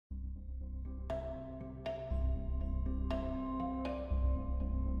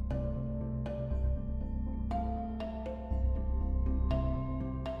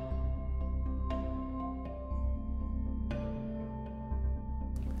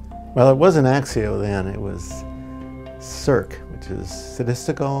Well, it wasn't Axio then, it was CIRC, which is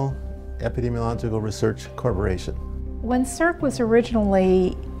Statistical Epidemiological Research Corporation. When CIRC was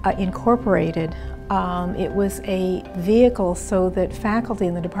originally incorporated, it was a vehicle so that faculty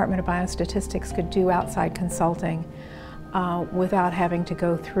in the Department of Biostatistics could do outside consulting without having to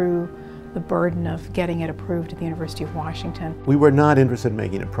go through the burden of getting it approved at the University of Washington. We were not interested in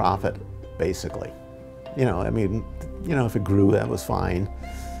making a profit, basically. If it grew, that was fine,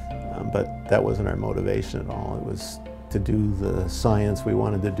 but that wasn't our motivation at all. It was to do the science we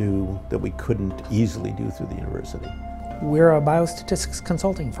wanted to do that we couldn't easily do through the university. We're a biostatistics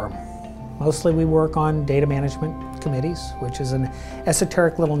consulting firm. Mostly we work on data management committees, which is an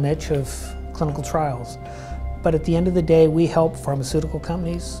esoteric little niche of clinical trials. But at the end of the day, we help pharmaceutical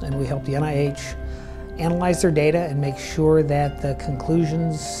companies and we help the NIH analyze their data and make sure that the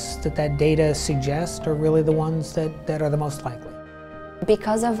conclusions that data suggests are really the ones that are the most likely.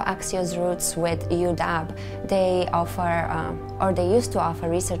 Because of Axio's roots with UW, they offer, or they used to offer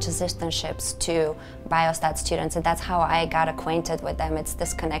research assistantships to biostat students, and that's how I got acquainted with them. It's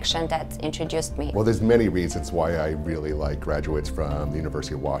this connection that introduced me. Well, there's many reasons why I really like graduates from the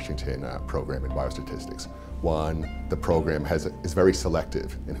University of Washington program in biostatistics. One, the program is very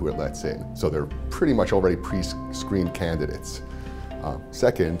selective in who it lets in, so they're pretty much already pre-screened candidates.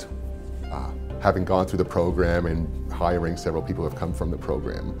 Second, having gone through the program and hiring several people who have come from the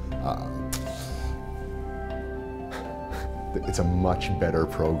program, it's a much better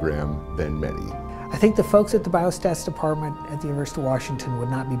program than many. I think the folks at the Biostats department at the University of Washington would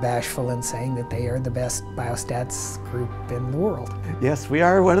not be bashful in saying that they are the best biostats group in the world. Yes, we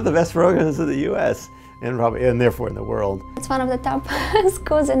are one of the best programs in the U.S. and therefore in the world. It's one of the top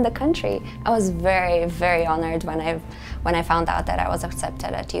schools in the country. I was very, very honored when I found out that I was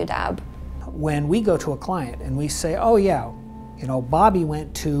accepted at UW. When we go to a client and we say, oh yeah, Bobby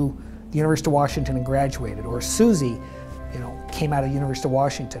went to the University of Washington and graduated, or Susie, came out of the University of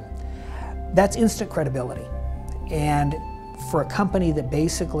Washington, that's instant credibility. And for a company that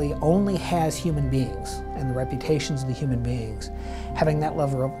basically only has human beings and the reputations of the human beings, having that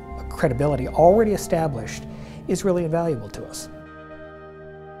level of credibility already established is really invaluable to us.